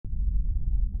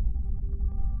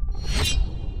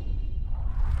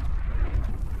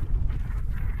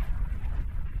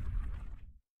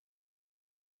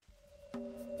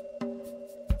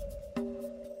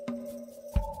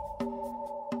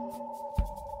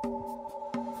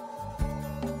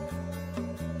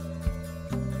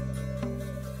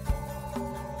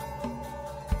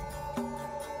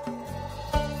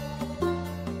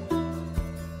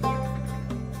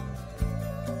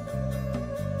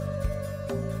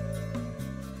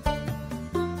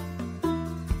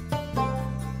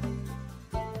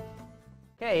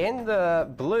Okay, in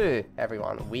the blue,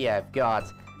 everyone, we have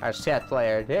got our set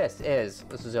player. This is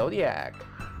Zodiac.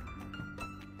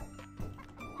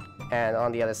 And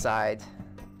on the other side,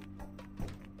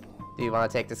 do you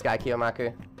want to take this guy,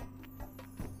 Kiyomaku?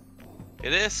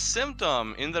 It is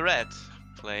Simtom in the red,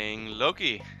 playing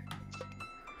Loki.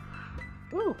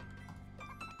 Ooh.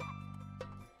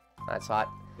 That's hot.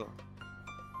 Cool.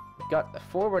 We've got a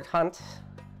forward hunt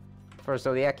for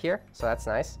Zodiac here, so that's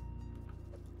nice.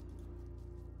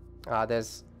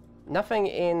 There's nothing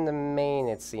in the main,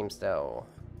 it seems, though.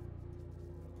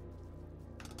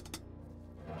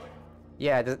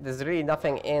 Yeah, there's really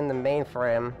nothing in the main for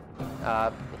him.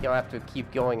 He'll have to keep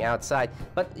going outside.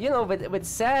 But, you know, with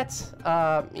Set,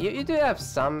 you do have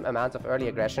some amount of early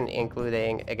aggression,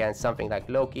 including against something like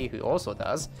Loki, who also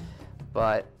does.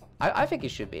 But I think you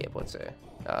should be able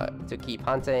to keep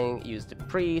hunting, use the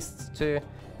priests to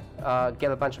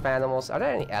get a bunch of animals. Are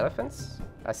there any elephants?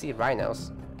 I see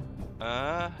rhinos.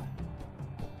 I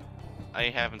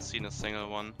haven't seen a single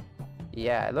one.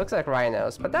 Yeah, it looks like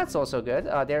rhinos, but that's also good.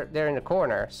 They're in the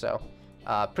corner, so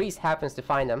priest happens to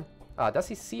find them. Does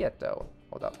he see it though?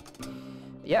 Hold up.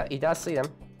 Yeah, he does see them,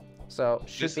 so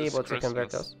should be able to convert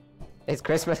those. It's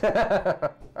Christmas.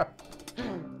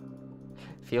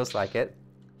 Feels like it.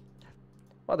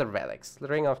 What are the relics? The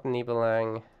Ring of the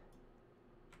Nibelung,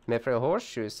 Mithril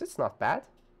Horseshoes. It's not bad.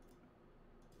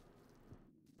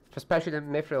 Especially the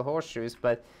Mithril Horseshoes,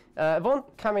 but it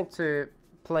won't come into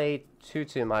play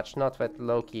too much, not with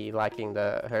Loki liking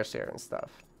the Herseer and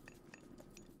stuff.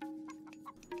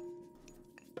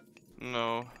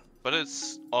 No, but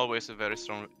it's always a very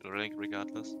strong relic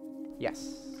regardless.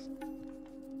 Yes.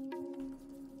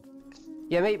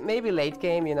 Yeah, maybe late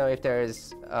game, you know, if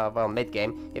there's, well, mid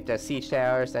game, if there's siege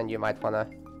towers, then you might want to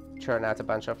churn out a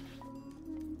bunch of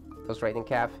those raiding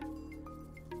cav.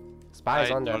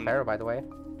 Spies on the Pharaoh, by the way.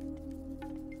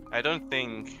 I don't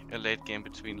think a late game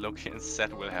between Loki and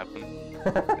Set will happen.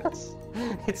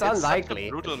 It's unlikely. Such a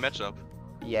brutal matchup.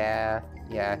 Yeah.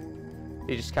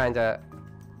 You just kind of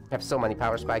have so many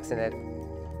power spikes in it.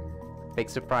 Big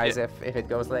surprise if it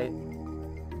goes late.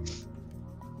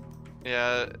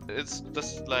 Yeah, it's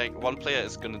just like one player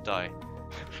is gonna die.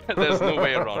 There's no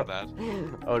way around that.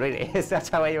 Oh really? Is that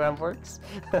how AUM works?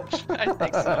 I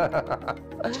think so.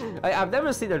 I've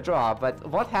never seen a draw, but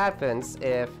what happens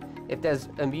if there's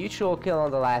a mutual kill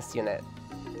on the last unit?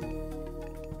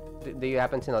 Do you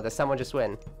happen to know? Does someone just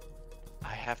win?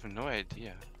 I have no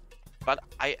idea. But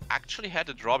I actually had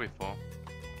a draw before.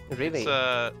 Really? It's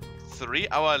a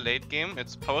 3-hour late game.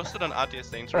 It's posted on RTS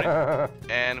Sanctuary,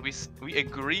 and we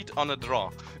agreed on a draw.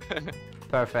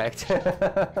 Perfect.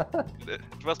 It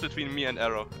was between me and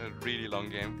Arrow. A really long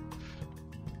game.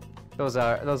 Those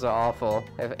are awful.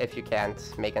 If you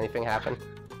can't make anything happen.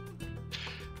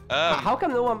 How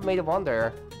come no one made a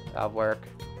wonder work?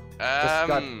 Just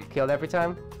got killed every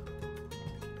time?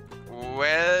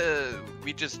 Well,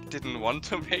 we just didn't want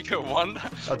to make a wonder.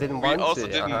 Oh, didn't want to? We also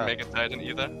didn't make a Titan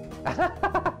either.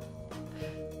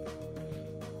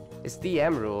 It's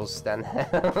DM rules then.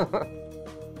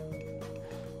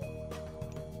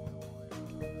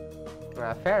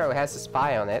 Pharaoh has a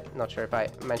spy on it. Not sure if I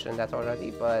mentioned that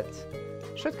already, but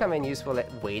should come in useful.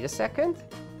 Wait a second.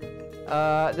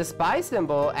 The spy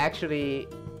symbol actually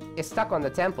is stuck on the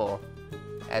temple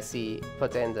as he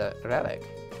put in the relic.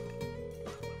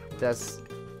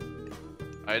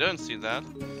 I don't see that.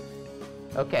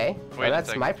 Okay, well,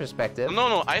 that's my perspective.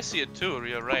 No, I see it too,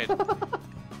 you're right.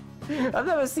 I've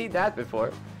never seen that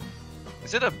before.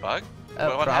 Is it a bug?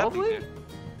 What probably?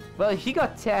 Well, he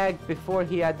got tagged before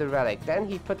he had the relic, then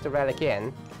he put the relic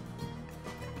in.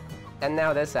 And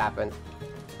now this happened.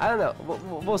 I don't know.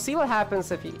 We'll see what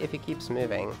happens if he keeps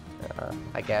moving.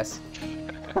 I guess.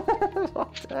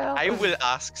 What the hell? I will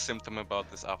ask Simtom about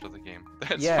this after the game.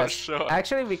 That's for sure.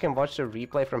 Actually, we can watch the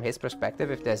replay from his perspective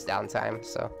if there's downtime.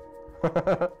 So,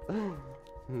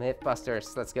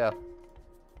 Mythbusters, let's go.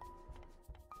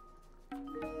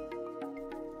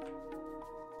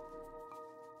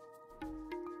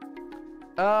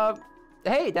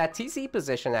 Hey, that TC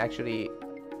position actually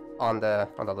on the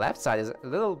left side is a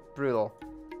little brutal.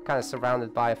 Kind of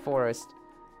surrounded by a forest.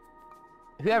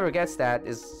 Whoever gets that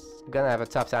is gonna have a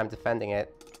tough time defending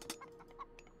it.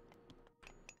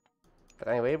 But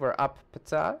anyway, we're up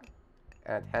Pata,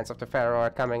 and Hands of the Pharaoh are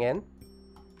coming in.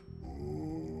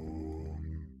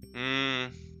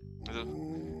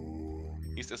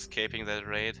 He's escaping that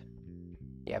raid.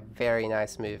 Yeah, very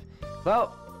nice move.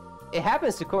 Well, it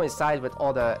happens to coincide with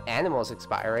all the animals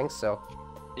expiring, so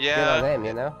yeah, good on him,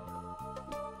 you know?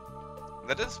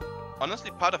 That is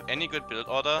honestly part of any good build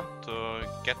order, to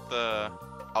get the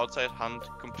outside hunt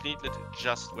completely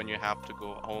just when you have to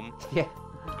go home. Yeah.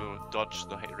 To dodge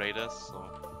the raiders. So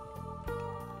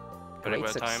very Great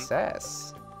well timed.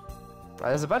 success.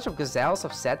 There's a bunch of gazelles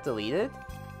of set deleted.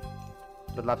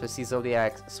 Would love to see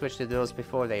Zodiac switch to those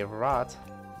before they rot.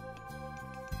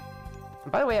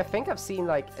 And by the way, I think I've seen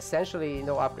like essentially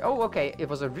no upgrade. Oh, okay, it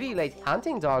was a really late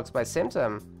hunting dogs by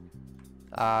Simtom.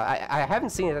 I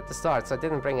haven't seen it at the start, so I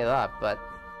didn't bring it up, but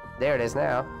there it is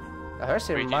now. A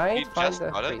Hersier might find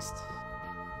the priest.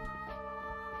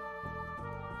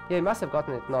 Yeah, he must have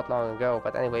gotten it not long ago,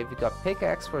 but anyway, we got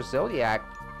pickaxe for Zodiac.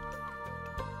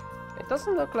 It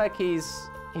doesn't look like he's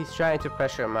trying to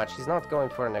pressure much. He's not going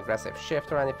for an aggressive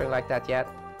shift or anything like that yet.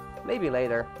 Maybe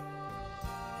later.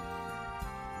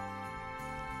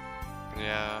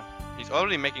 Yeah, he's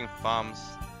already making farms.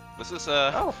 This is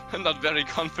not very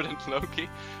confident Loki.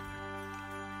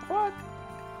 What?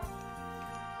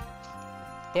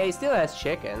 Yeah, he still has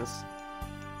chickens.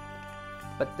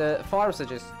 But the farms are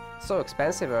just so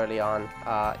expensive early on.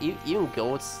 Even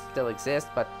goats still exist,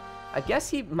 but I guess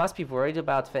he must be worried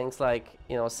about things like,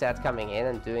 you know, Seth coming in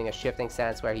and doing a shifting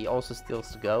stance where he also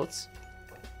steals the goats.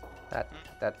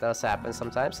 That does happen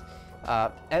sometimes.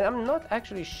 And I'm not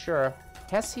actually sure.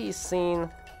 Has he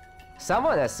seen...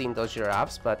 Someone has seen those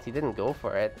giraffes, but he didn't go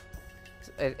for it.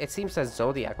 It seems that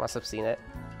Zodiac must have seen it.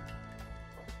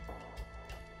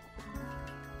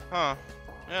 Huh.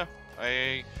 Yeah,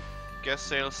 I guess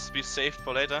they'll be saved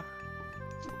for later.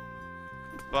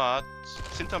 But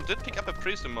Simtom did pick up a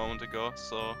priest a moment ago,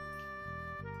 so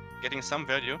getting some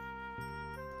value.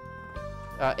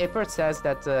 Ippert says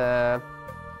that the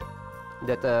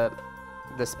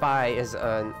spy is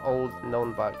an old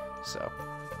known bug, so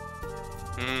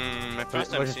my first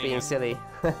time we're just seeing being it. silly.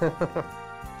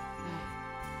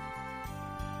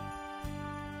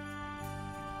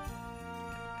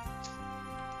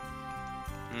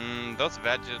 Those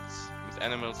gadgets with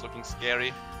animals looking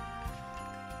scary.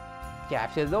 Yeah,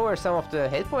 if you lower some of the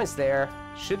hit points there,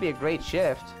 should be a great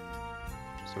shift.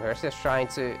 So Mercy's trying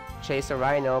to chase a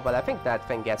rhino, but I think that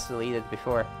thing gets deleted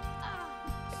before it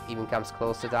even comes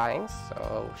close to dying,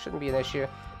 so shouldn't be an issue.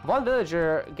 One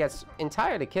villager gets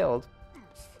entirely killed.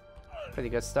 Pretty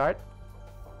good start.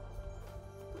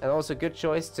 And also good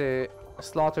choice to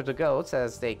slaughter the goats,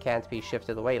 as they can't be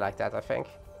shifted away like that, I think.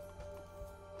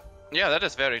 Yeah, that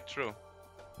is very true.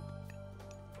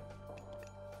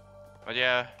 But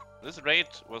yeah, this raid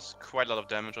was quite a lot of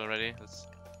damage already.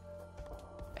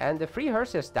 And the 3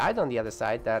 Hersiers died on the other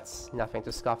side. That's nothing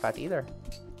to scoff at either.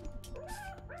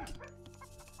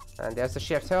 And there's the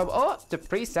shift home. Oh, the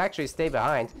priests actually stay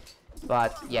behind.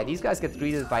 But yeah, these guys get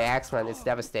greeted by Axeman. It's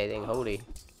devastating. Holy.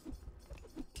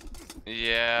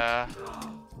 Yeah.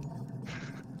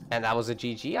 And that was a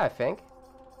GG, I think.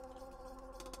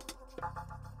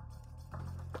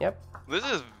 Yep. This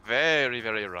is very,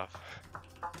 very rough.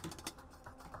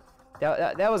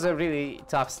 That was a really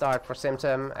tough start for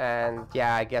Simtom, and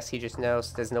yeah, I guess he just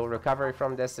knows there's no recovery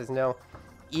from this. There's no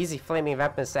easy flaming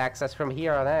weapons access from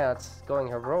here on out. Going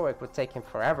heroic would take him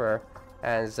forever,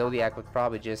 and Zodiac would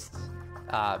probably just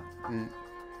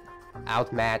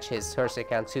outmatch his Hersier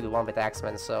count 2-1 with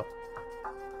Axeman, so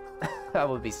that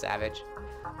would be savage.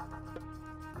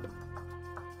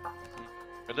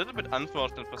 A little bit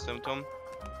unfortunate for Simtom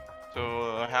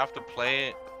to have to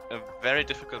play a very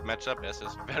difficult matchup as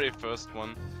his very first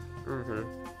one.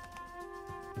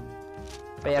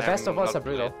 But yeah, best of us are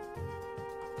brutal.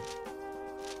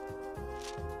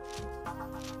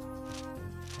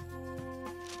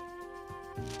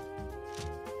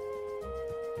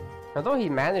 Although he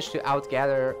managed to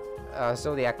outgather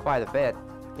Zodiac quite a bit,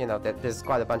 you know, that there's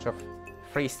quite a bunch of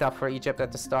free stuff for Egypt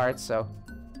at the start, so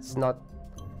it's not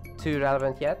too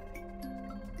relevant yet.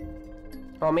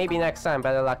 Well, maybe next time.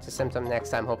 Better luck to Simtom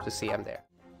next time. Hope to see him there.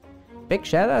 Big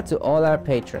shout out to all our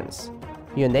patrons.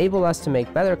 You enable us to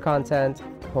make better content,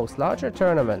 host larger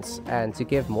tournaments, and to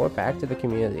give more back to the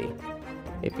community.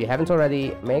 If you haven't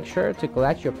already, make sure to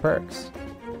collect your perks.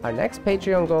 Our next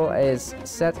Patreon goal is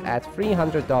set at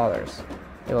 $300.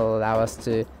 It will allow us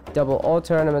to double all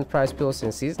tournament prize pools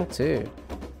in Season 2.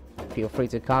 Feel free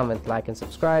to comment, like, and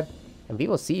subscribe, and we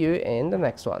will see you in the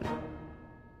next one.